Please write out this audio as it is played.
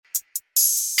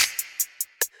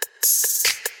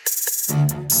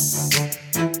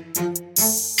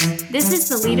This is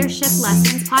the Leadership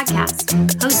Lessons Podcast,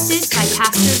 hosted by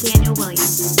Pastor Daniel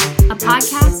Williams, a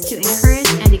podcast to encourage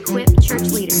and equip church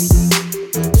leaders.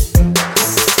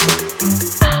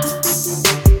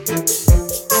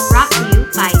 Brought to you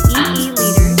by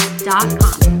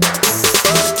eeleaders.com.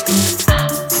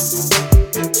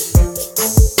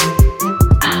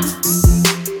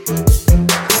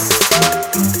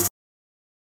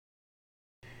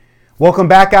 Welcome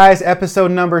back, guys. Episode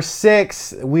number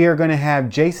 6. We are going to have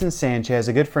Jason Sanchez,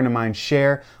 a good friend of mine,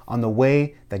 share on the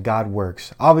way that God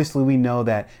works. Obviously, we know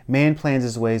that man plans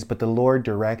his ways, but the Lord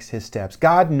directs his steps.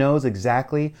 God knows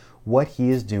exactly what he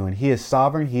is doing. He is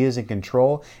sovereign, he is in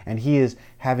control, and he is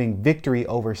having victory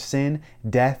over sin,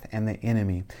 death, and the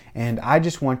enemy. And I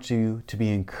just want you to be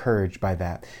encouraged by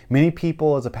that. Many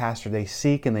people as a pastor, they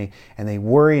seek and they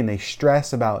worry and they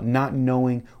stress about not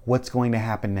knowing what's going to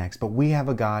happen next. But we have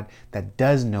a God that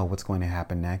does know what's going to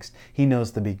happen next. He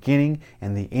knows the beginning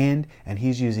and the end, and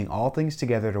he's using all things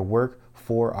together to work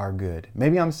for our good.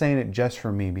 Maybe I'm saying it just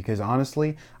for me, because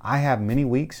honestly, I have many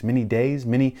weeks, many days,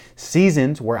 many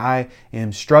seasons where I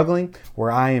am struggling, where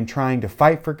I am trying to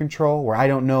fight for control, where I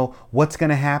don't know what's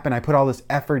going to happen. I put all this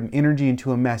effort and energy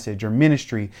into a message or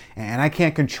ministry, and I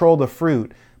can't control the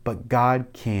fruit, but God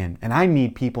can. And I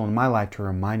need people in my life to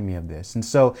remind me of this. And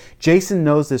so Jason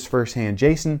knows this firsthand.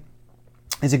 Jason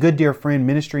is a good dear friend,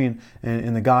 ministry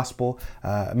in the gospel,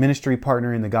 ministry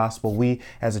partner in the gospel. We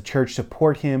as a church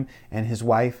support him and his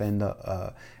wife and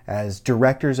as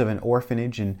directors of an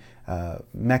orphanage in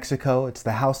Mexico. It's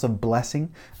the House of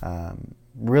Blessing.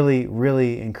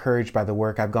 Really encouraged by the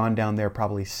work. I've gone down there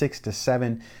probably 6 to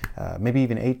 7, maybe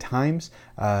even 8 times,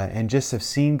 and just have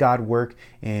seen God work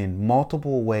in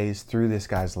multiple ways through this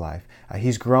guy's life.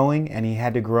 He's growing, and he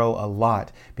had to grow a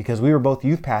lot because we were both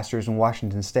youth pastors in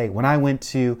Washington State. When I went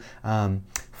to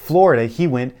Florida, he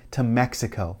went to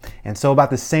Mexico. And so about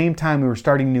the same time we were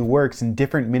starting new works in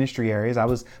different ministry areas. I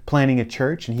was planning a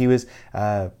church, and he was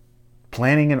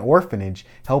planning an orphanage,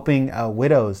 helping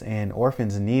widows and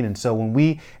orphans in need. And so when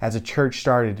we as a church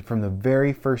started, from the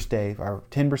very first day, our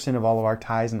 10% of all of our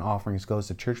tithes and offerings goes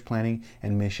to church planning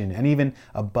and mission, and even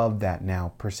above that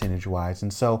now percentage-wise.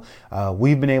 And so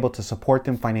we've been able to support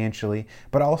them financially,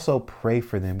 but also pray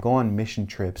for them, go on mission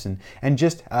trips, and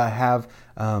just have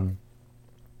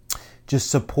just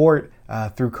support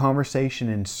through conversation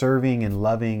and serving and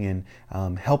loving and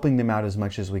helping them out as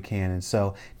much as we can. And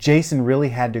so Jason really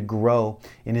had to grow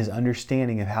in his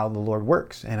understanding of how the Lord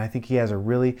works. And I think he has a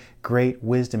really great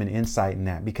wisdom and insight in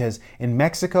that, because in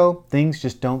Mexico, things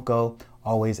just don't go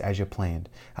always as you planned.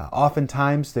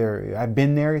 Oftentimes, I've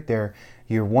been there,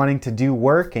 you're wanting to do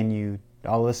work and you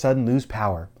all of a sudden lose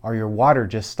power, or your water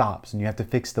just stops and you have to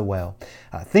fix the well.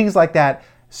 Things like that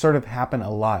sort of happen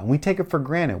a lot, and we take it for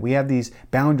granted. We have these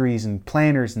boundaries and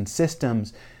planners and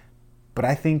systems, but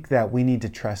I think that we need to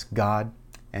trust God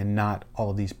and not all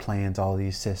of these plans, all of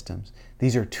these systems.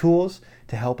 These are tools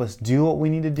to help us do what we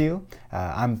need to do.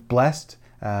 I'm blessed.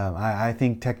 I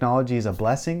think technology is a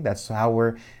blessing. That's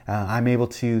how I'm able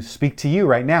to speak to you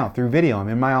right now through video. I'm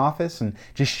in my office and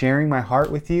just sharing my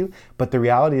heart with you. But the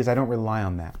reality is I don't rely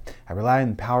on that. I rely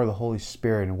on the power of the Holy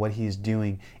Spirit and what He's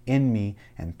doing in me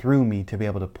and through me to be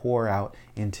able to pour out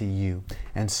into you.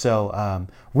 And so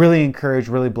really encouraged,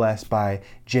 really blessed by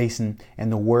Jason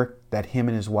and the work that him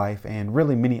and his wife and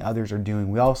really many others are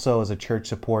doing. We also, as a church,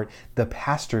 support the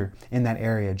pastor in that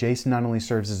area. Jason not only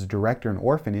serves as a director in an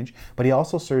orphanage, but he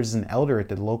also serves as an elder at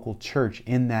the local church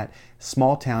in that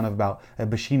small town of about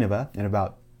Bashinava, and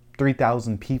about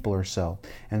 3,000 people or so.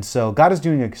 And so God is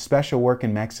doing a special work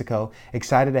in Mexico.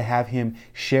 Excited to have him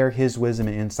share his wisdom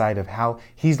and insight of how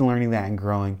he's learning that and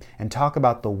growing, and talk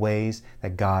about the ways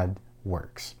that God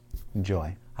works.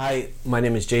 Enjoy. Hi, my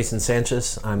name is Jason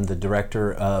Sanchez. I'm the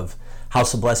director of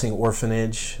House of Blessing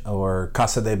Orphanage, or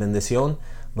Casa de Bendición,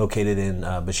 located in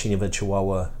Bashinava,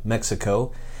 Chihuahua,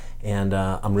 Mexico. And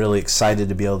I'm really excited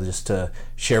to be able to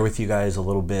share with you guys a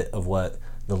little bit of what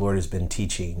the Lord has been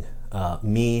teaching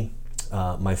me,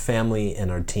 my family,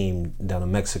 and our team down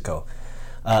in Mexico.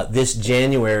 This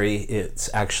January,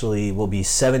 will be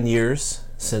 7 years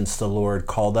since the Lord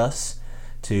called us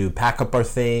to pack up our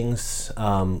things,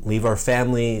 leave our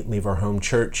family, leave our home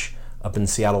church up in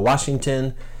Seattle,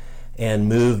 Washington, and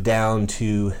move down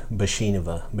to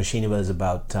Bashinava. Bashinava is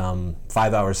about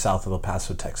 5 hours south of El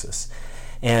Paso, Texas.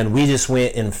 And we just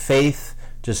went in faith,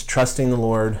 just trusting the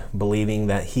Lord, believing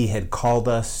that He had called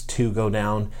us to go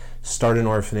down, start an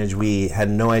orphanage. We had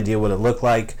no idea what it looked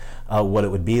like, what it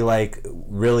would be like.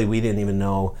 Really, we didn't even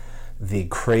know the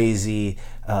crazy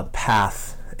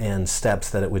path and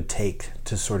steps that it would take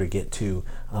to sort of get to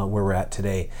where we're at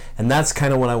today. And that's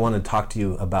kind of what I want to talk to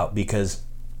you about, because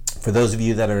For those of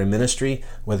you that are in ministry,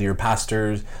 whether you're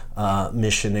pastor,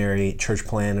 missionary, church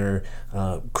planner,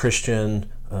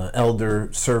 Christian, elder,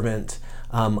 servant,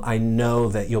 I know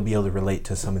that you'll be able to relate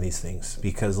to some of these things,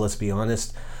 because let's be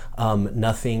honest,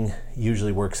 nothing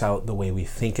usually works out the way we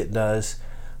think it does,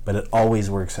 but it always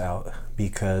works out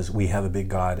because we have a big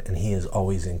God and He is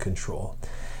always in control.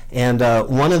 And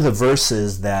one of the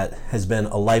verses that has been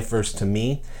a life verse to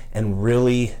me and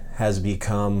really has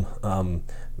become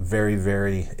very,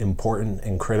 very important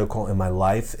and critical in my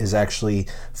life is actually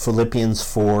Philippians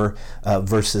 4,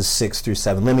 verses 6 through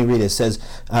 7. Let me read it. It says,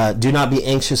 "Do not be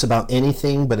anxious about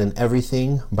anything, but in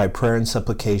everything, by prayer and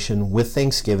supplication, with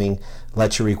thanksgiving,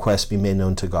 let your requests be made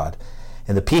known to God.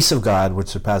 And the peace of God, which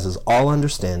surpasses all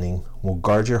understanding, will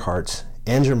guard your hearts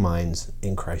and your minds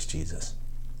in Christ Jesus."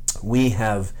 We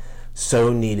have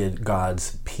so needed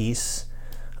God's peace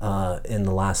in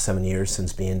the last 7 years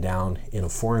since being down in a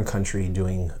foreign country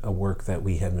doing a work that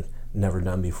we have never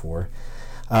done before.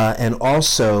 And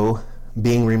also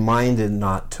being reminded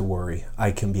not to worry.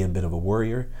 I can be a bit of a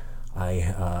worrier.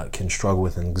 I can struggle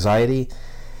with anxiety.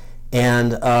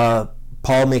 And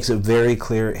Paul makes it very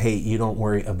clear, hey, you don't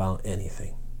worry about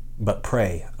anything, but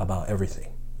pray about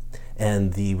everything.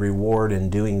 And the reward in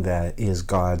doing that is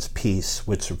God's peace,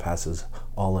 which surpasses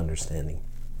all understanding.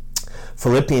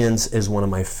 Philippians is one of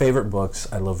my favorite books.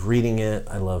 I love reading it.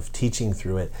 I love teaching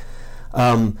through it.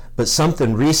 But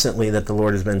something recently that the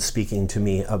Lord has been speaking to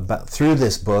me about through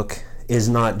this book is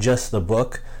not just the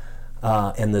book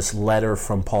and this letter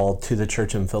from Paul to the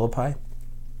church in Philippi,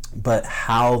 but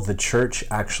how the church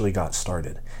actually got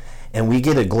started. And we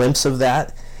get a glimpse of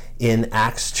that in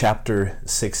Acts chapter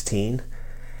 16.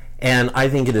 And I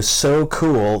think it is so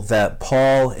cool that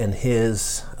Paul and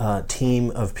his team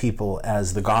of people,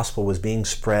 as the gospel was being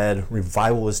spread,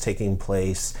 revival was taking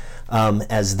place,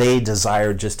 as they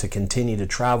desired just to continue to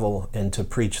travel and to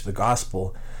preach the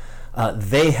gospel,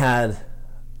 they had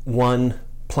one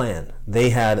plan.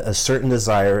 They had a certain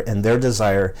desire, and their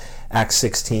desire, Acts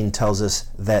 16 tells us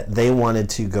that they wanted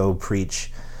to go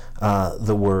preach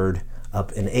the word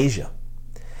up in Asia.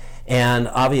 And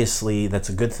obviously that's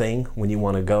a good thing when you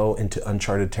want to go into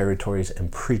uncharted territories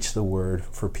and preach the word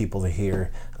for people to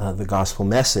hear the gospel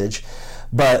message.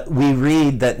 But we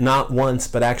read that not once,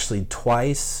 but actually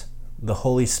twice, the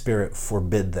Holy Spirit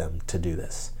forbid them to do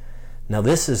this. Now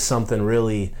this is something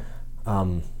really,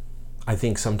 I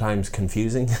think sometimes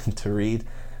confusing to read.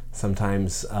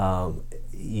 Sometimes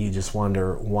you just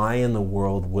wonder, why in the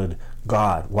world would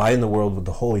God, why in the world would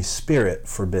the Holy Spirit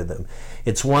forbid them?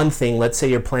 It's one thing, let's say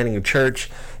you're planning a church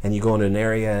and you go into an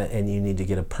area and you need to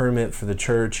get a permit for the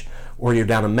church, or you're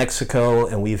down in Mexico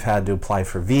and we've had to apply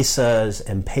for visas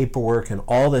and paperwork and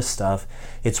all this stuff.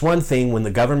 It's one thing when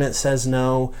the government says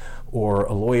no, or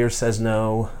a lawyer says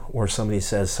no, or somebody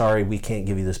says, sorry, we can't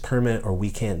give you this permit, or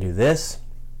we can't do this.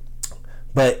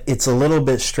 But it's a little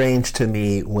bit strange to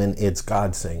me when it's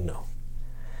God saying no.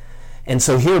 And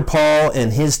so here Paul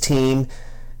and his team,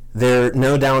 they're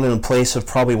no doubt in a place of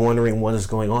probably wondering what is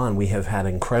going on. We have had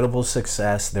incredible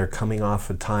success. They're coming off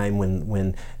a time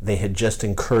when they had just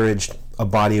encouraged a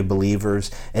body of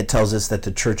believers. It tells us that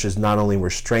the churches not only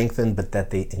were strengthened, but that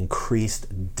they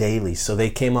increased daily. So they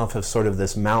came off of sort of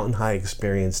this mountain high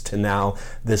experience to now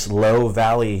this low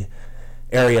valley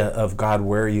area of, God,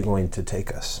 where are you going to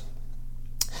take us?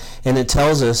 And it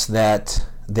tells us that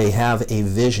they have a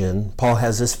vision. Paul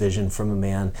has this vision from a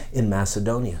man in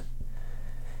Macedonia.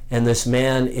 And this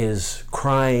man is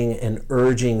crying and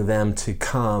urging them to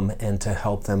come and to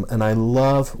help them. And I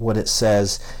love what it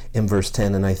says in verse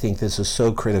 10, and I think this is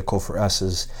so critical for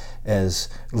us as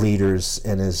leaders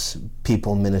and as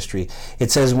people in ministry.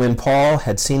 It says, when Paul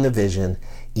had seen the vision,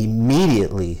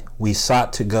 immediately we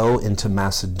sought to go into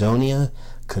Macedonia,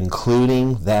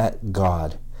 concluding that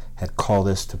God had called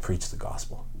us to preach the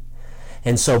gospel.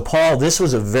 And so Paul, this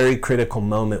was a very critical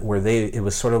moment where it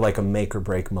was sort of like a make or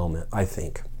break moment, I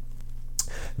think.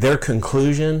 Their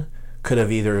conclusion could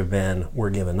have either been,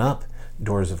 we're giving up,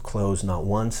 doors have closed not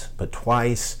once, but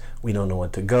twice, we don't know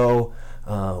what to go,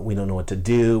 we don't know what to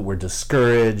do, we're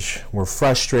discouraged, we're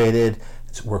frustrated,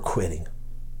 we're quitting.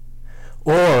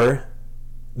 Or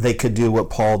they could do what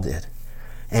Paul did.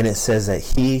 And it says that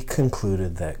he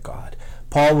concluded that God.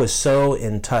 Paul was so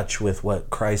in touch with what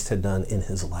Christ had done in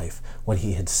his life, what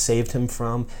he had saved him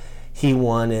from. He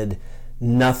wanted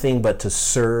nothing but to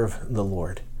serve the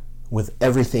Lord with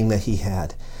everything that he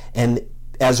had. And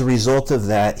as a result of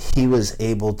that, he was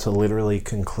able to literally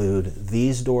conclude,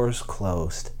 these doors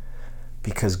closed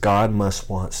because God must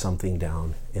want something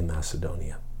down in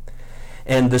Macedonia.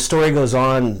 And the story goes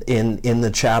on in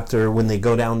the chapter. When they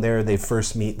go down there, they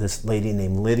first meet this lady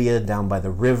named Lydia down by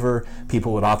the river.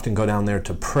 People would often go down there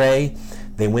to pray.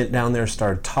 They went down there,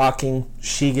 started talking.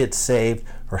 She gets saved.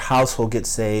 Her household gets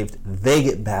saved. They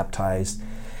get baptized.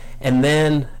 And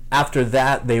then after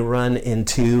that, they run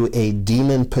into a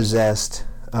demon-possessed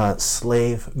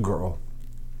slave girl.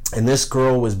 And this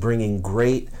girl was bringing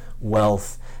great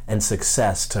wealth and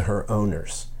success to her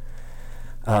owners.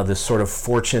 This sort of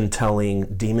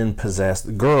fortune-telling,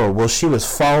 demon-possessed girl. Well, she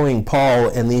was following Paul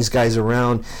and these guys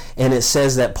around, and it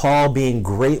says that Paul, being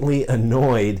greatly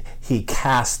annoyed, he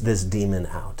cast this demon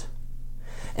out.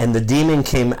 And the demon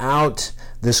came out,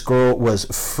 this girl was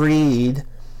freed,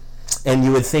 and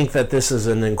you would think that this is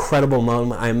an incredible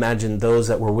moment. I imagine those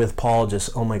that were with Paul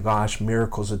just, oh my gosh,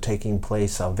 miracles are taking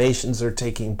place, salvations are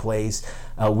taking place.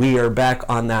 We are back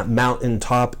on that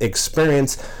mountaintop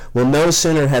experience. Well, no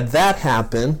sooner had that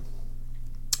happen,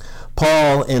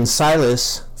 Paul and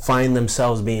Silas find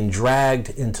themselves being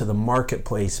dragged into the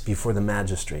marketplace before the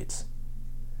magistrates.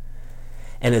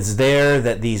 And it's there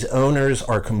that these owners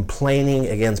are complaining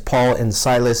against Paul and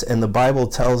Silas. And the Bible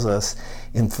tells us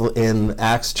in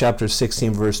Acts chapter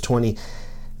 16, verse 20,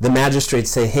 the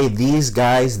magistrates say, hey, these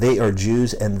guys, they are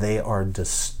Jews and they are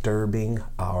disturbing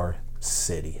our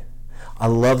city. I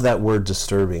love that word,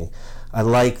 disturbing. I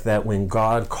like that when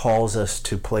God calls us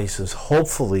to places,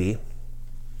 hopefully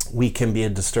we can be a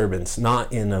disturbance,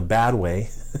 not in a bad way,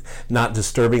 not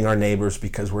disturbing our neighbors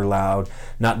because we're loud,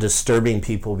 not disturbing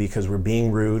people because we're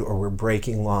being rude or we're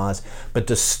breaking laws, but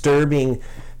disturbing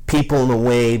people in a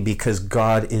way because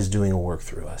God is doing a work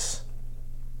through us.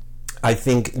 I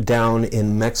think down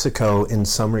in Mexico, in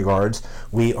some regards,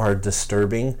 we are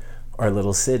disturbing our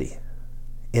little city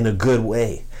in a good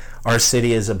way. Our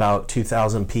city is about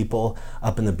 2,000 people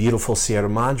up in the beautiful Sierra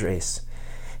Madres.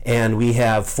 And we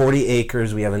have 40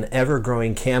 acres. We have an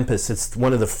ever-growing campus. It's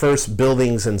one of the first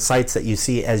buildings and sites that you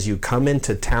see as you come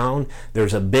into town.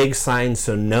 There's a big sign,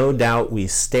 so no doubt we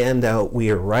stand out.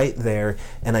 We are right there.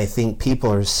 And I think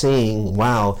people are seeing,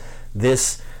 wow,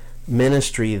 this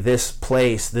ministry, this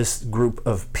place, this group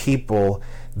of people,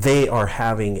 they are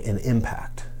having an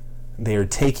impact. They are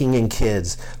taking in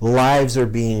kids. Lives are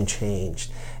being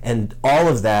changed. And all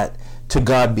of that, to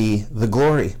God be the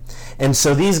glory. And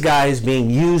so these guys being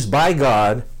used by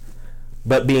God,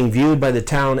 but being viewed by the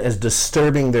town as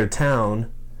disturbing their town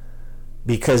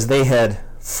because they had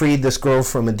freed this girl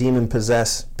from a demon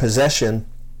possession,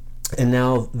 and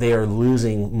now they are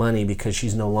losing money because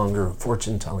she's no longer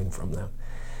fortune telling from them.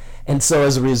 And so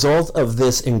as a result of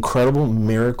this incredible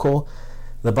miracle,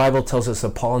 the Bible tells us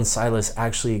that Paul and Silas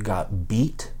actually got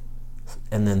beat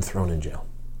and then thrown in jail.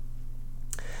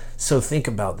 So think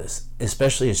about this,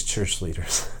 especially as church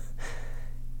leaders.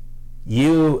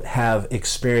 You have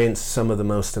experienced some of the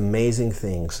most amazing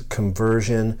things,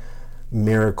 conversion,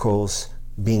 miracles,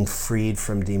 being freed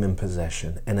from demon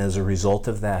possession. And as a result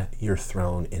of that, you're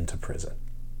thrown into prison.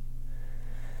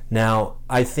 Now,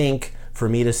 I think for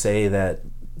me to say that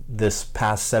this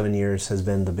past 7 years has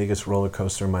been the biggest roller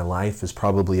coaster in my life is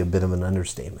probably a bit of an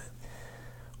understatement.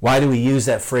 Why do we use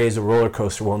that phrase, a roller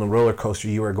coaster? Well, in a roller coaster,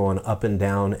 you are going up and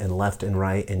down and left and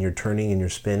right, and you're turning and you're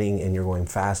spinning and you're going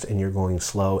fast and you're going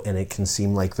slow, and it can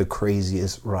seem like the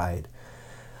craziest ride.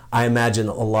 I imagine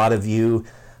a lot of you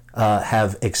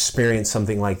have experienced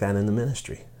something like that in the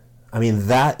ministry. I mean,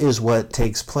 that is what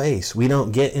takes place. We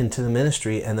don't get into the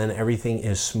ministry and then everything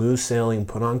is smooth sailing,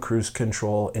 put on cruise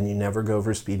control, and you never go over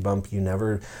a speed bump, you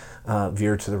never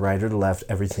veer to the right or the left.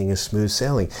 Everything is smooth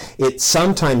sailing. It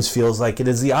sometimes feels like it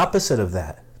is the opposite of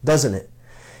that, doesn't it?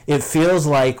 It feels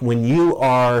like when you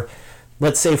are,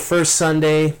 let's say, first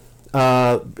Sunday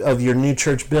of your new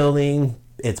church building,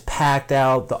 it's packed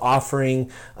out, the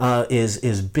offering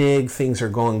is big, things are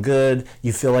going good,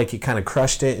 you feel like you kind of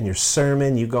crushed it in your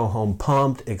sermon, you go home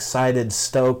pumped, excited,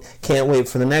 stoked, can't wait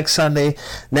for the next Sunday.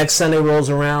 Next Sunday rolls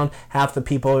around, half the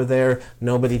people are there,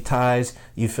 nobody ties,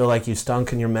 you feel like you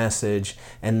stunk in your message,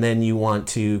 and then you want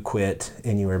to quit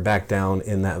and you are back down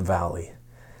in that valley.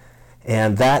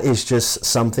 And that is just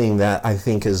something that I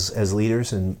think as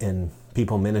leaders in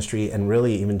people ministry, and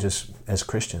really even just as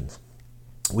Christians,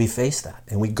 we face that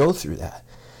and we go through that.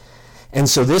 And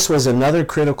so this was another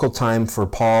critical time for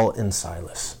Paul and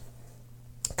Silas.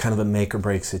 Kind of a make or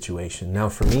break situation. Now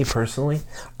for me personally,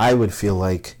 I would feel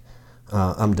like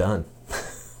I'm done.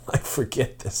 I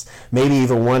forget this. Maybe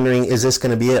even wondering, is this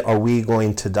going to be it? Are we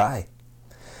going to die?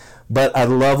 But I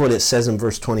love what it says in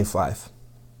verse 25.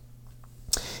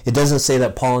 It doesn't say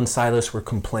that Paul and Silas were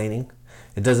complaining.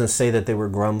 It doesn't say that they were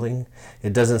grumbling.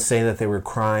 It doesn't say that they were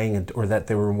crying or that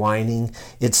they were whining.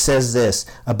 It says this: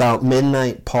 about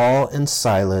midnight, Paul and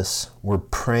Silas were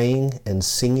praying and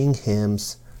singing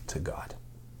hymns to God.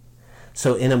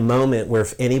 So in a moment where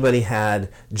if anybody had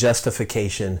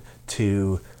justification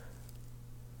to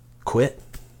quit,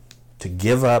 to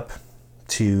give up,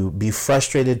 to be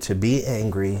frustrated, to be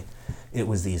angry, it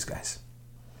was these guys.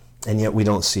 And yet we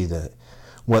don't see that.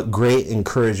 What great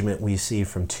encouragement we see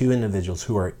from two individuals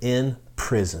who are in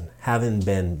prison, having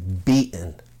been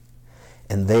beaten,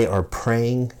 and they are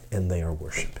praying and they are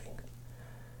worshiping.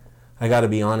 I got to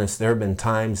be honest, there have been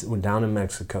times down in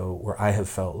Mexico where I have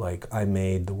felt like I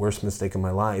made the worst mistake of my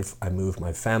life. I moved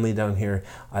my family down here.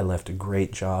 I left a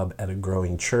great job at a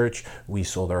growing church. We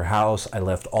sold our house. I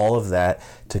left all of that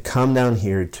to come down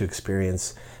here to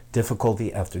experience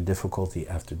difficulty after difficulty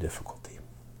after difficulty.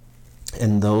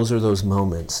 And those are those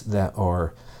moments that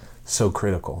are so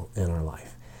critical in our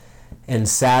life. And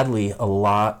sadly, a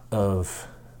lot of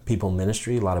people in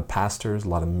ministry, a lot of pastors, a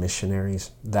lot of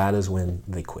missionaries, that is when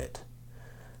they quit.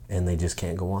 And they just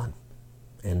can't go on.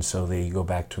 And so they go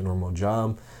back to a normal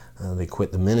job, they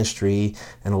quit the ministry,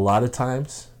 and a lot of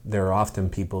times there are often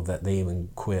people that they even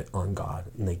quit on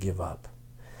God and they give up.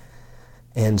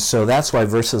 And so that's why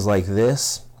verses like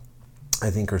this, I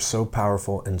think, are so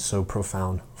powerful and so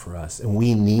profound for us. And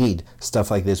we need stuff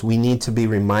like this. We need to be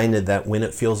reminded that when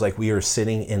it feels like we are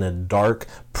sitting in a dark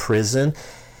prison,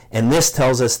 and this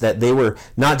tells us that they were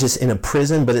not just in a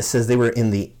prison, but it says they were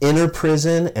in the inner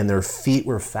prison and their feet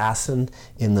were fastened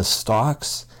in the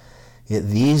stocks. Yet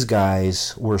these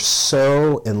guys were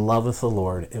so in love with the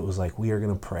Lord, it was like, we are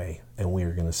going to pray and we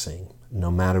are going to sing no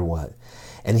matter what.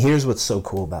 And here's what's so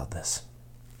cool about this.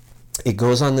 It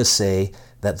goes on to say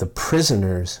that the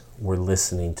prisoners were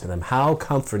listening to them. How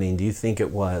comforting do you think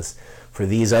it was for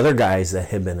these other guys that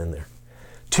had been in there?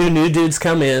 Two new dudes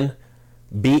come in,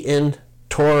 beaten,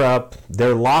 tore up,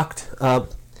 they're locked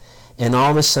up, and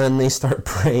all of a sudden they start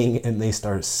praying and they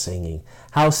start singing.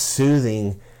 How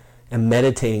soothing and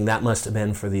meditating that must have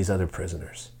been for these other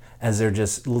prisoners as they're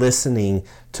just listening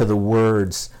to the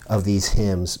words of these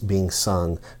hymns being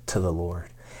sung to the Lord.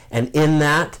 And in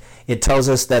that, it tells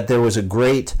us that there was a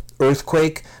great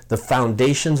earthquake, the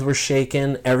foundations were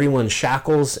shaken, everyone's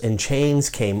shackles and chains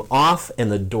came off, and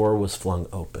the door was flung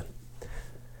open.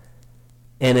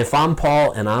 And if I'm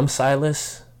Paul and I'm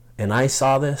Silas, and I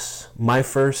saw this, my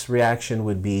first reaction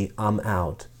would be, I'm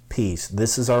out. Peace.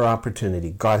 This is our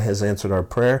opportunity. God has answered our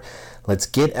prayer. Let's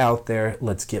get out there.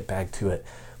 Let's get back to it.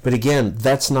 But again,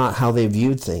 that's not how they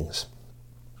viewed things.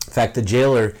 In fact, the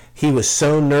jailer, he was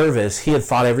so nervous, he had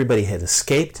thought everybody had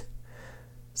escaped.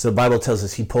 So the Bible tells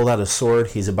us he pulled out a sword.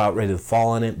 He's about ready to fall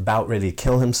on it, about ready to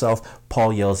kill himself.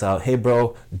 Paul yells out, hey,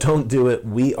 bro, don't do it.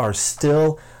 We are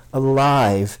still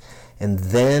alive. And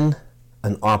then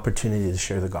an opportunity to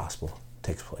share the gospel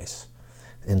takes place.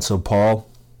 And so Paul,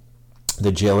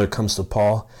 the jailer, comes to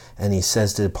Paul, and he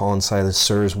says to Paul and Silas,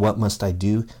 sirs, what must I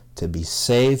do to be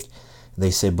saved?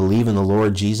 They say, believe in the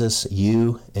Lord Jesus,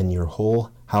 you and your whole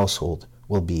household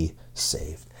will be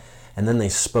saved. And then they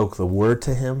spoke the word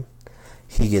to him.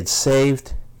 He gets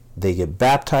saved, they get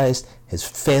baptized, his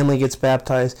family gets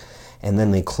baptized, and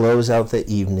then they close out the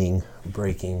evening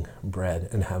breaking bread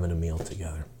and having a meal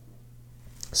together.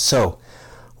 So,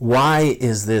 why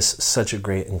is this such a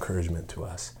great encouragement to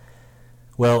us?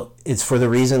 Well, it's for the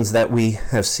reasons that we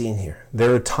have seen here.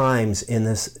 There are times in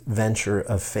this venture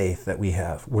of faith that we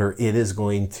have where it is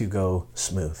going to go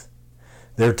smooth.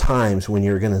 There are times when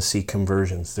you're going to see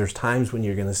conversions. There's times when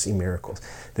you're going to see miracles.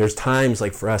 There's times,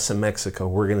 like for us in Mexico,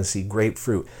 we're going to see great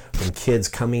fruit from kids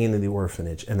coming into the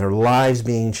orphanage and their lives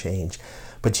being changed.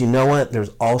 But you know what?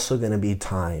 There's also going to be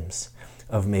times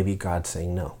of maybe God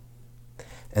saying no.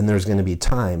 And there's going to be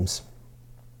times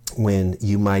when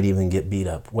you might even get beat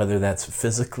up, whether that's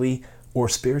physically or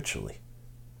spiritually.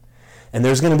 And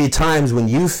there's going to be times when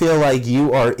you feel like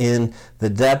you are in the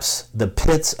depths, the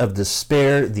pits of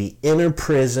despair, the inner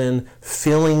prison,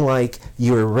 feeling like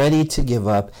you are ready to give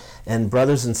up. And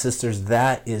brothers and sisters,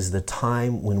 that is the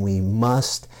time when we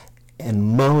must, and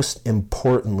most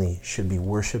importantly, should be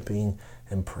worshiping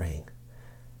and praying.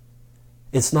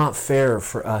 It's not fair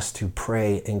for us to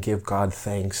pray and give God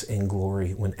thanks and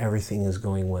glory when everything is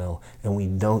going well, and we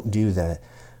don't do that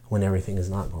when everything is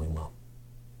not going well.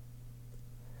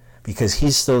 Because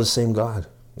he's still the same God,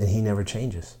 and he never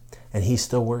changes, and he's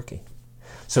still working.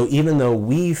 So even though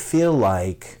we feel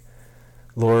like,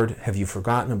 Lord, have you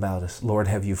forgotten about us? Lord,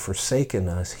 have you forsaken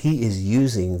us? He is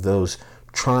using those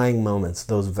trying moments,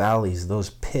 those valleys, those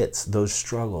pits, those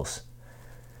struggles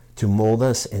to mold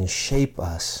us and shape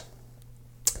us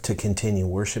to continue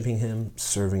worshiping Him,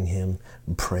 serving Him,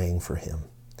 praying for Him.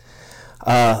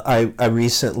 I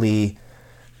recently,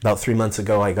 about 3 months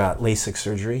ago, I got LASIK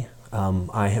surgery.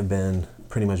 I have been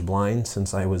pretty much blind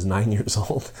since I was 9 years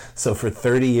old. So for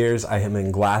 30 years, I have been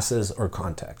in glasses or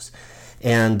contacts.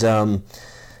 And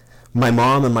my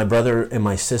mom and my brother and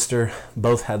my sister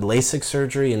both had LASIK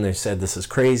surgery, and they said, this is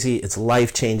crazy, it's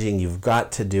life-changing, you've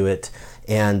got to do it.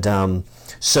 And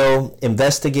so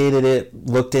investigated it,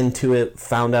 looked into it,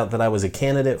 found out that I was a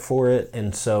candidate for it,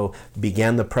 and so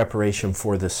began the preparation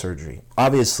for this surgery.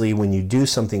 Obviously, when you do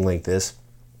something like this,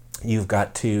 you've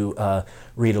got to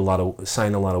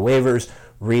sign a lot of waivers,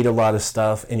 read a lot of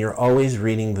stuff, and you're always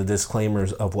reading the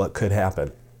disclaimers of what could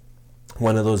happen.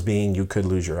 One of those being you could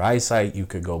lose your eyesight, you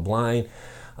could go blind.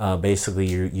 Basically,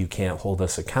 you can't hold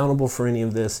us accountable for any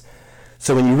of this.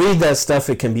 So when you read that stuff,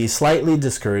 it can be slightly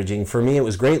discouraging. For me, it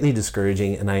was greatly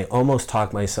discouraging, and I almost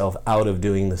talked myself out of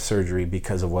doing the surgery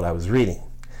because of what I was reading.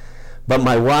 But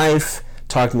my wife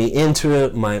talked me into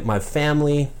it, my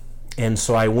family, and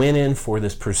so I went in for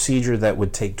this procedure that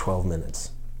would take 12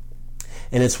 minutes.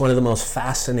 And it's one of the most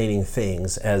fascinating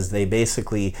things, as they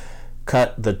basically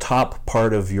cut the top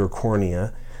part of your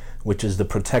cornea, which is the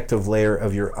protective layer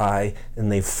of your eye,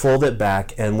 and they fold it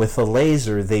back, and with a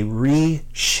laser they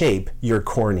reshape your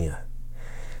cornea.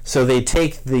 So they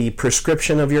take the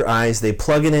prescription of your eyes, they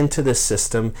plug it into the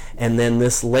system, and then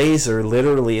this laser,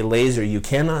 literally a laser you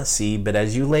cannot see, but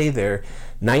as you lay there,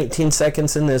 19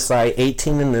 seconds in this eye,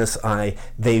 18 in this eye,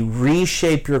 they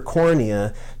reshape your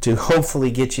cornea to hopefully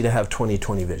get you to have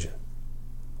 20/20 vision.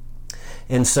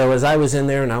 And so as I was in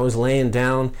there and I was laying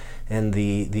down, and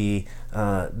the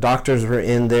doctors were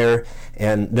in there,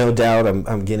 and no doubt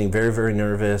I'm getting very, very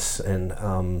nervous, and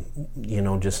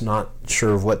just not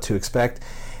sure of what to expect.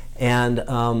 And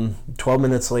 12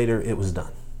 minutes later, it was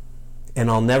done. And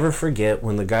I'll never forget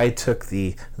when the guy took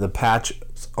the patch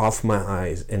off my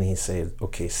eyes, and he said,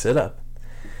 "Okay, sit up."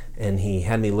 And he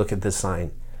had me look at this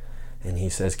sign, and he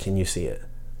says, "Can you see it?"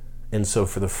 And so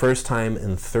for the first time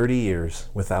in 30 years,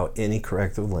 without any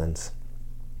corrective lens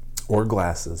or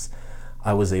glasses,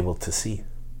 I was able to see.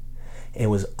 It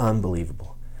was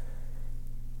unbelievable.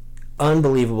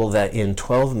 Unbelievable that in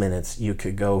 12 minutes you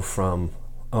could go from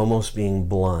almost being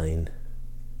blind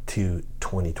to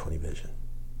 20/20 vision.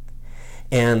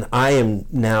 And I am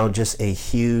now just a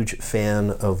huge fan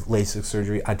of LASIK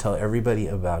surgery. I tell everybody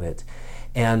about it.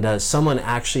 And someone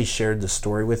actually shared the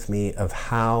story with me of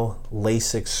how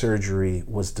LASIK surgery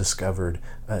was discovered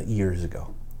years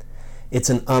ago. It's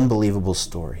an unbelievable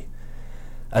story.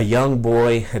 A young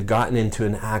boy had gotten into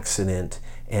an accident,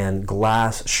 and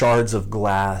shards of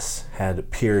glass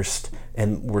had pierced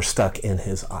and were stuck in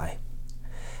his eye.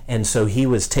 And so he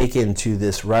was taken to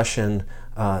this Russian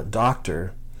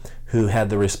doctor who had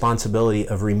the responsibility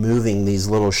of removing these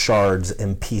little shards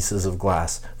and pieces of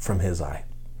glass from his eye.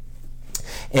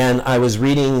 And I was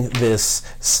reading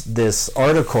this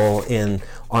article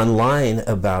online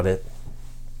about it,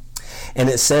 and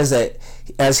it says that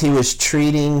as he was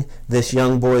treating this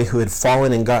young boy who had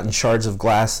fallen and gotten shards of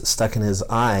glass stuck in his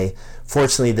eye,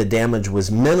 fortunately the damage was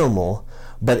minimal,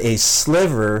 but a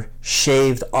sliver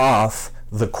shaved off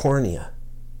the cornea,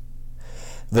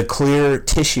 the clear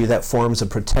tissue that forms a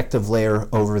protective layer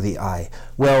over the eye.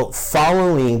 Well,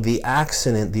 following the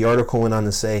accident, the article went on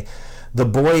to say, the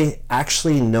boy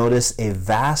actually noticed a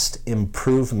vast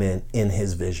improvement in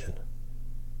his vision.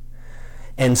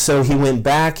 And so he went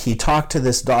back, he talked to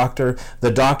this doctor,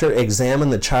 the doctor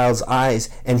examined the child's eyes,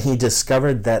 and he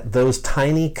discovered that those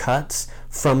tiny cuts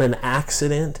from an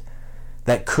accident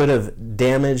that could have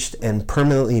damaged and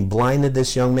permanently blinded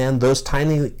this young man, those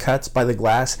tiny cuts by the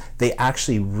glass, they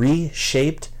actually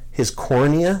reshaped his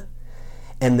cornea,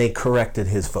 and they corrected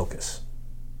his focus.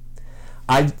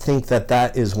 I think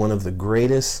that is one of the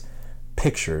greatest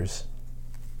pictures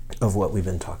of what we've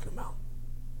been talking about.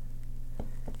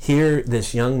 Here,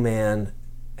 this young man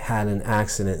had an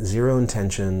accident, zero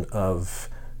intention of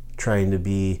trying to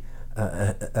be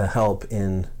a help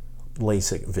in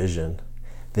LASIK vision.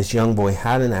 This young boy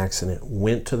had an accident,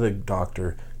 went to the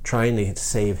doctor trying to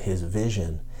save his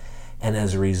vision, and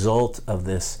as a result of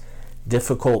this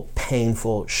difficult,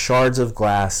 painful, shards of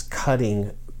glass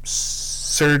cutting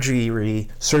surgery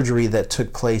that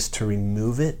took place to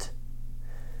remove it,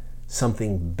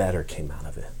 something better came out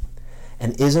of it.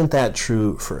 And isn't that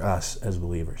true for us as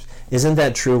believers? Isn't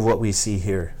that true of what we see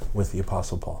here with the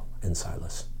Apostle Paul and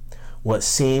Silas? What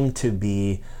seemed to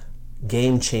be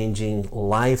game-changing,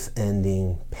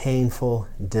 life-ending, painful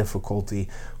difficulty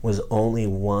was only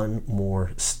one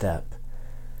more step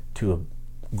to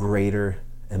a greater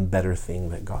and better thing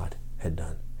that God had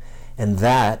done. And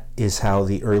that is how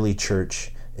the early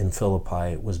church in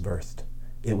Philippi was birthed.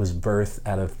 It was birthed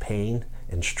out of pain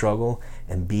and struggle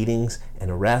and beatings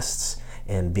and arrests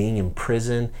and being in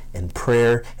prison and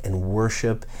prayer and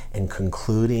worship and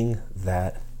concluding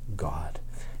that God.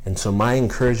 And so my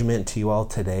encouragement to you all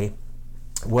today,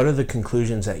 what are the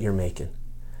conclusions that you're making?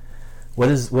 What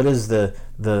is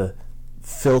the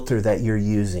filter that you're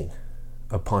using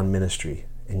upon ministry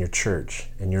and your church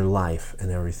and your life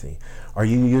and everything? Are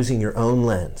you using your own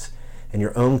lens and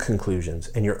your own conclusions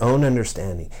and your own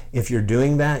understanding? If you're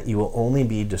doing that, you will only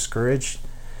be discouraged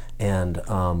and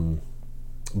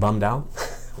bummed out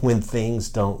when things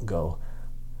don't go.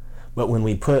 But when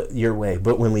we put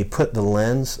the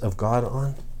lens of God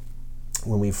on,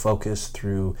 when we focus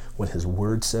through what His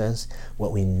Word says,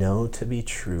 what we know to be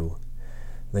true,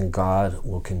 then God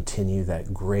will continue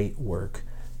that great work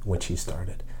which He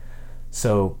started.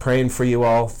 So praying for you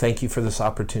all. Thank you for this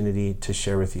opportunity to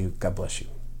share with you. God bless you.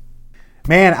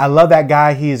 Man, I love that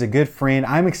guy. He is a good friend.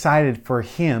 I'm excited for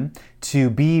him to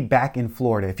be back in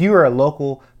Florida. If you are a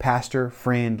local pastor,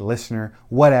 friend, listener,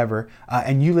 whatever,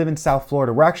 and you live in South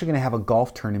Florida, we're actually going to have a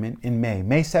golf tournament in May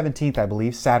 17th, I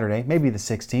believe, Saturday, maybe the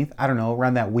 16th. I don't know,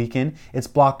 around that weekend. It's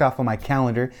blocked off on my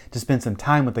calendar to spend some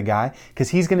time with the guy because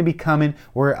he's going to be coming.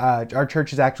 Our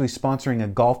church is actually sponsoring a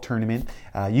golf tournament.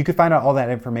 You can find out all that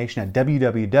information at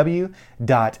www.hob,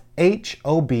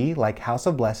 like House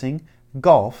of Blessing,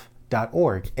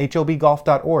 golf.org,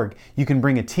 hobgolf.org. You can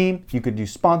bring a team, you could do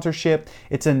sponsorship.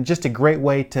 It's just a great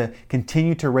way to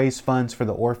continue to raise funds for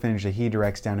the orphanage that he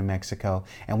directs down in Mexico.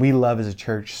 And we love as a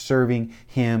church serving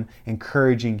him,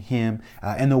 encouraging him,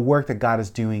 and the work that God is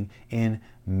doing in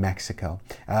Mexico.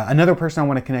 Another person I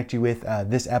want to connect you with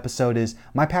this episode is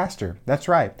my pastor. That's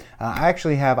right. I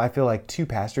actually have, I feel like, two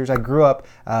pastors. I grew up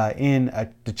in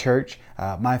the church.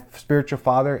 My spiritual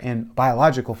father and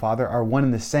biological father are one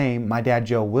and the same. My dad,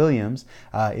 Joe Williams,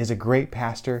 is a great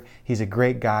pastor. He's a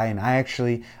great guy. And I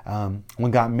actually,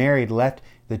 when got married, left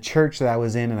the church that I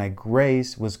was in and I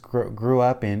grew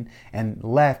up in, and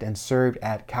left and served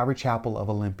at Calvary Chapel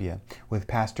of Olympia with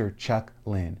Pastor Chuck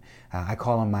Lynn. I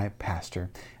call him my pastor.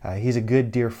 He's a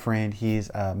good, dear friend. He's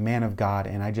a man of God,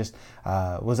 and I just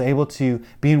was able to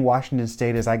be in Washington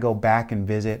State as I go back and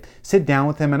visit, sit down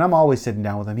with him, and I'm always sitting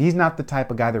down with him. He's not the type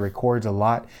of guy that records a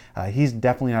lot. He's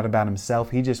definitely not about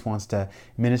himself. He just wants to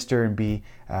minister and be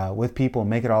with people and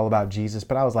make it all about Jesus.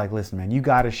 But I was like, listen, man, you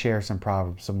got to share some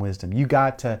proverbs, some wisdom. You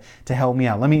got to help me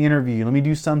out. Let me interview you. Let me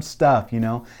do some stuff, you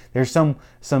know. There's some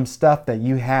stuff that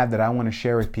you have that I want to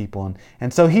share with people.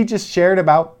 And so he just shared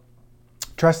about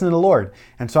trusting in the Lord.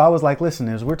 And so I was like, listen,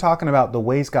 as we're talking about the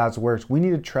ways God works, we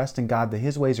need to trust in God that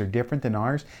His ways are different than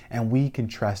ours, and we can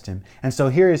trust Him. And so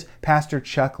here is Pastor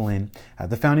Chuck Lynn,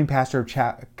 the founding pastor of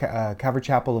Calvary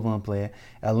Chapel of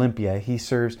Olympia. He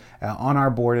serves on our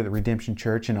board at the Redemption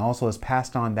Church and also has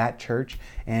passed on that church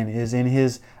and is in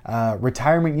his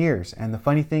retirement years. And the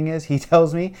funny thing is, he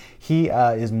tells me he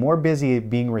is more busy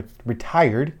being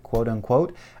retired, quote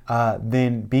unquote,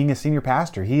 than being a senior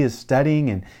pastor. He is studying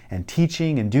and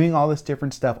teaching and doing all this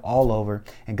different stuff all over,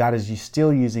 and God is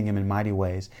still using him in mighty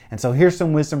ways. And so here's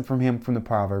some wisdom from him from the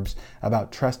Proverbs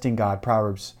about trusting God.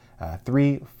 Proverbs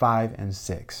 3, 5, and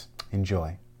 6.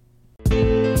 Enjoy.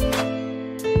 This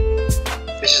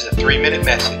is a 3-minute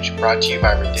message brought to you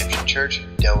by Redemption Church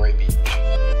in Delray Beach.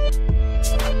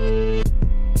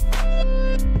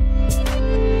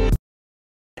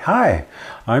 Hi,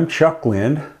 I'm Chuck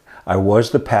Lynn. I was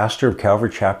the pastor of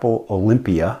Calvary Chapel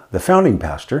Olympia, the founding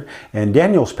pastor, and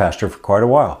Daniel's pastor for quite a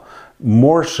while.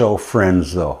 More so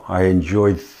friends, though. I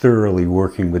enjoyed thoroughly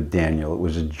working with Daniel. It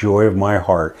was a joy of my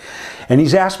heart. And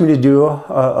he's asked me to do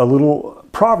a little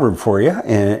proverb for you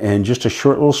and just a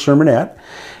short little sermonette.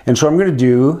 And so I'm going to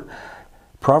do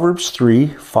Proverbs 3,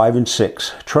 5, and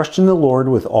 6. Trust in the Lord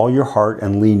with all your heart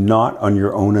and lean not on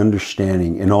your own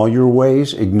understanding. In all your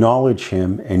ways acknowledge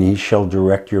Him, and He shall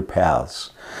direct your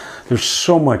paths. There's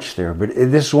so much there, but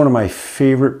this is one of my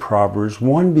favorite Proverbs.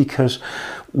 One, because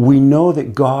we know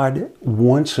that God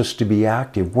wants us to be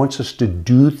active, wants us to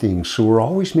do things, so we're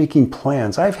always making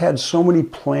plans. I've had so many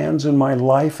plans in my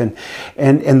life, and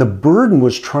the burden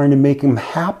was trying to make them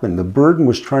happen. The burden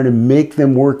was trying to make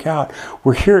them work out.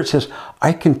 Where here it says,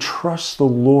 I can trust the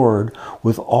Lord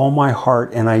with all my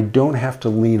heart, and I don't have to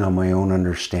lean on my own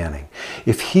understanding.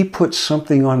 If He puts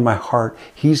something on my heart,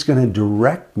 He's going to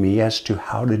direct me as to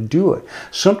how to do it.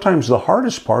 Sometimes the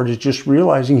hardest part is just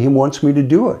realizing He wants me to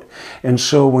do it. And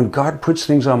so so when God puts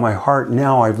things on my heart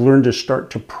now, I've learned to start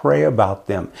to pray about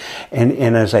them. And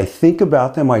as I think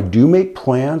about them, I do make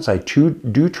plans. I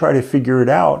do try to figure it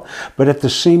out. But at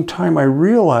the same time, I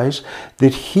realize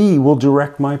that He will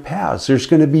direct my paths. There's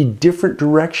going to be different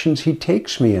directions He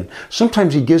takes me in.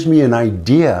 Sometimes He gives me an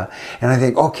idea and I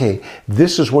think, okay,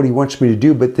 this is what He wants me to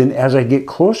do. But then as I get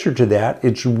closer to that,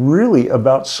 it's really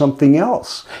about something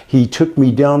else. He took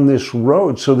me down this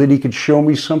road so that He could show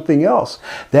me something else.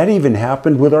 That even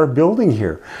happened with our building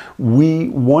here. We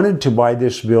wanted to buy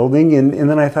this building and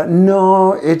then I thought,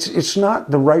 no, it's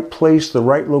not the right place, the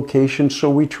right location. So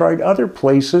we tried other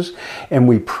places and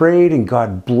we prayed and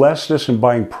God blessed us in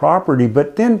buying property.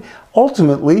 But then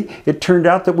ultimately, it turned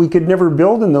out that we could never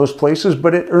build in those places,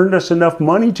 but it earned us enough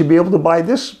money to be able to buy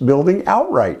this building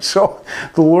outright. So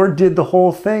the Lord did the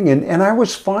whole thing, and I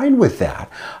was fine with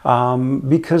that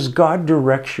because God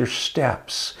directs your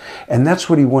steps, and that's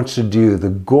what He wants to do. The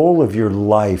goal of your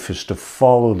life is to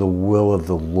follow the will of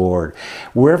the Lord,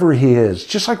 wherever He is.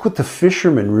 Just like with the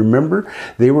fishermen, remember?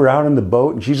 They were out in the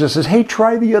boat, and Jesus says, hey,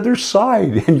 try the other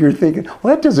side. And you're thinking,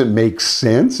 well, that doesn't make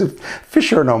sense. If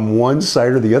fish aren't on one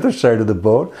side or the other side of the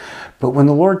boat. But when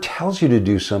the Lord tells you to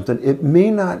do something, it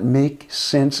may not make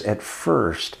sense at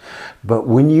first, but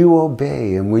when you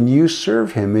obey and when you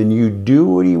serve Him and you do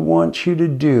what He wants you to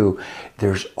do,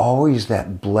 there's always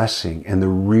that blessing, and the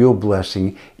real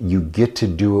blessing, you get to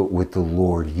do it with the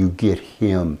Lord. You get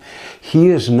Him. He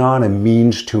is not a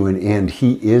means to an end.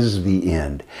 He is the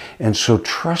end. And so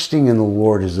trusting in the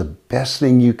Lord is the best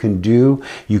thing you can do.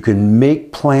 You can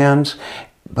make plans,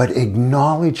 but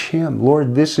acknowledge Him.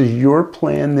 Lord, this is your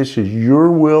plan. This is your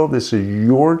will. This is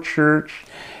your church.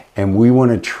 And we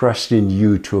want to trust in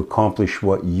you to accomplish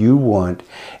what you want.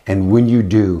 And when you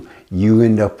do, you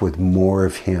end up with more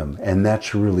of Him. And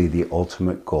that's really the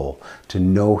ultimate goal, to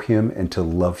know Him and to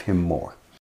love Him more.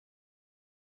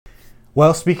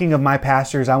 Well, speaking of my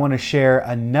pastors, I want to share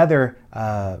another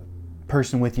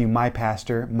person with you, my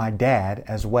pastor, my dad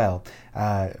as well.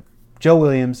 Joe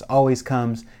Williams always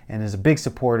comes and is a big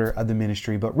supporter of the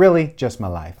ministry, but really just my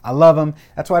life. I love him.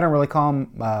 That's why I don't really call him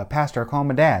pastor. I call him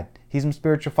my dad. He's my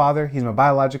spiritual father. He's my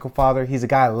biological father. He's a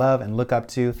guy I love and look up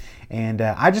to. And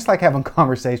I just like having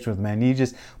conversations with him, man. You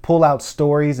just pull out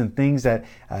stories and things that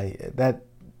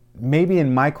maybe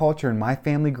in my culture and my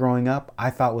family growing up,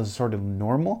 I thought was sort of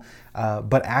normal.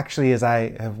 But actually, as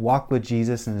I have walked with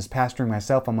Jesus and as pastoring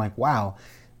myself, I'm like, wow,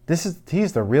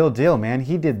 he's the real deal, man.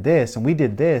 He did this and we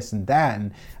did this and that.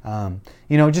 And,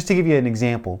 just to give you an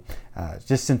example,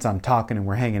 just since I'm talking and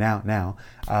we're hanging out now,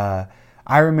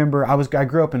 I remember I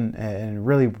grew up in a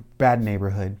really bad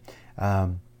neighborhood. My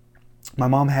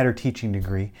mom had her teaching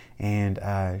degree and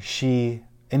she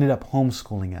ended up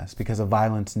homeschooling us because of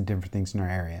violence and different things in our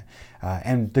area.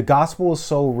 And the gospel was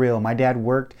so real. My dad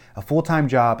worked a full-time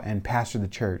job and pastored the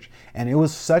church. And it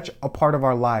was such a part of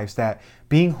our lives that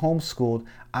being homeschooled,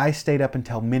 I stayed up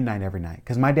until midnight every night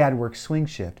because my dad worked swing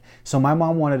shift. So my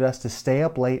mom wanted us to stay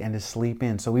up late and to sleep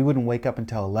in. So we wouldn't wake up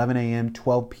until 11 a.m.,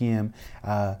 12 p.m.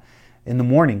 In the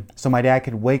morning. So my dad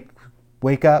could wake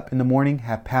up in the morning,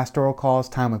 have pastoral calls,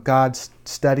 time with God,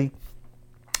 study,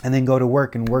 and then go to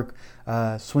work and work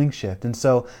swing shift. And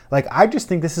so I just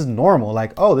think this is normal.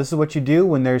 This is what you do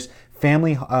when there's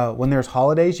family, when there's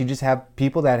holidays. You just have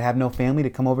people that have no family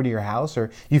to come over to your house, or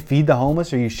you feed the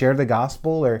homeless, or you share the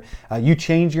gospel, or you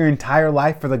change your entire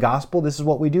life for the gospel. This is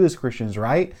what we do as Christians,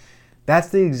 right? That's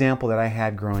the example that I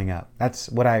had growing up. That's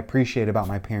what I appreciate about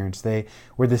my parents. They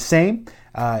were the same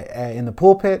in the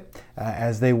pulpit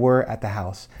as they were at the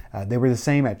house. They were the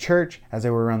same at church as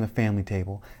they were around the family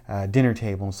table, dinner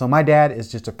table. So my dad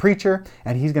is just a preacher,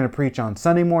 and he's going to preach on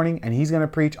Sunday morning, and he's going to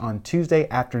preach on Tuesday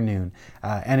afternoon.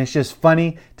 And it's just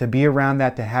funny to be around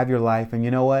that, to have your life. And you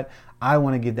know what? I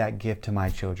want to give that gift to my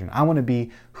children. I want to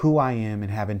be who I am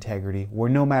and have integrity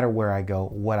where no matter where I go,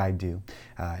 what I do.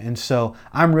 And so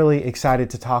I'm really excited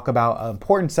to talk about an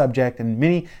important subject. And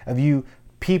many of you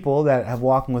people that have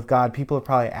walked with God, people have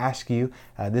probably asked you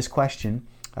this question,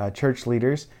 church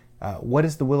leaders, what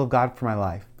is the will of God for my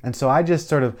life? And so I just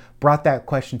sort of brought that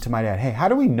question to my dad. Hey, how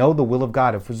do we know the will of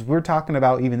God? If we're talking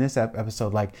about even this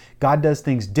episode, God does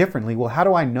things differently. Well, how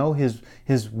do I know His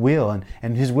will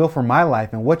and His will for my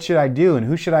life? And what should I do? And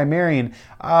who should I marry? And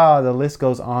the list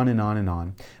goes on and on and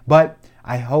on. But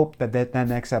I hope that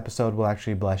next episode will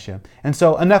actually bless you. And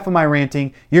so enough of my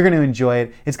ranting. You're going to enjoy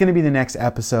it. It's going to be the next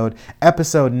episode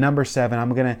number 7.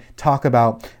 I'm going to talk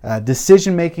about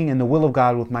decision making and the will of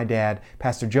God with my dad,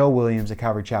 Pastor Joe Williams at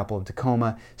Calvary Chapel of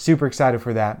Tacoma. Super excited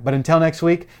for that. But until next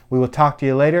week, we will talk to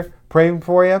you later. Praying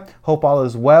for you. Hope all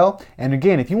is well. And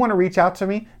again, if you want to reach out to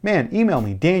me, email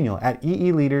me, Daniel at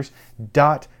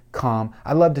eeleaders.com. calm.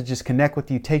 I'd love to just connect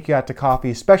with you, take you out to coffee,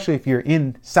 especially if you're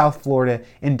in South Florida,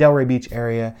 in Delray Beach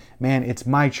area. Man, it's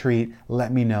my treat.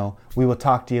 Let me know. We will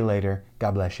talk to you later.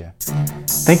 God bless you.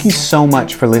 Thank you so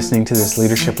much for listening to this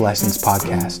Leadership Lessons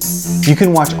podcast. You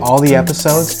can watch all the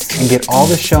episodes and get all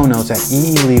the show notes at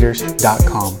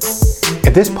eeleaders.com.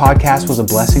 If this podcast was a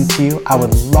blessing to you, I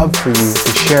would love for you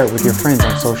to share it with your friends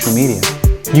on social media.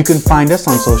 You can find us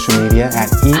on social media at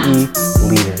EE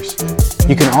Leaders.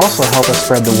 You can also help us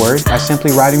spread the word by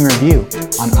simply writing a review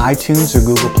on iTunes or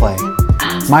Google Play.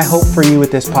 My hope for you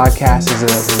with this podcast is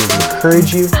that it will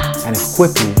encourage you and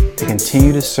equip you to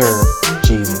continue to serve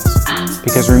Jesus.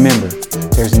 Because remember,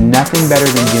 there's nothing better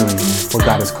than doing what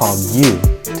God has called you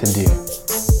to do.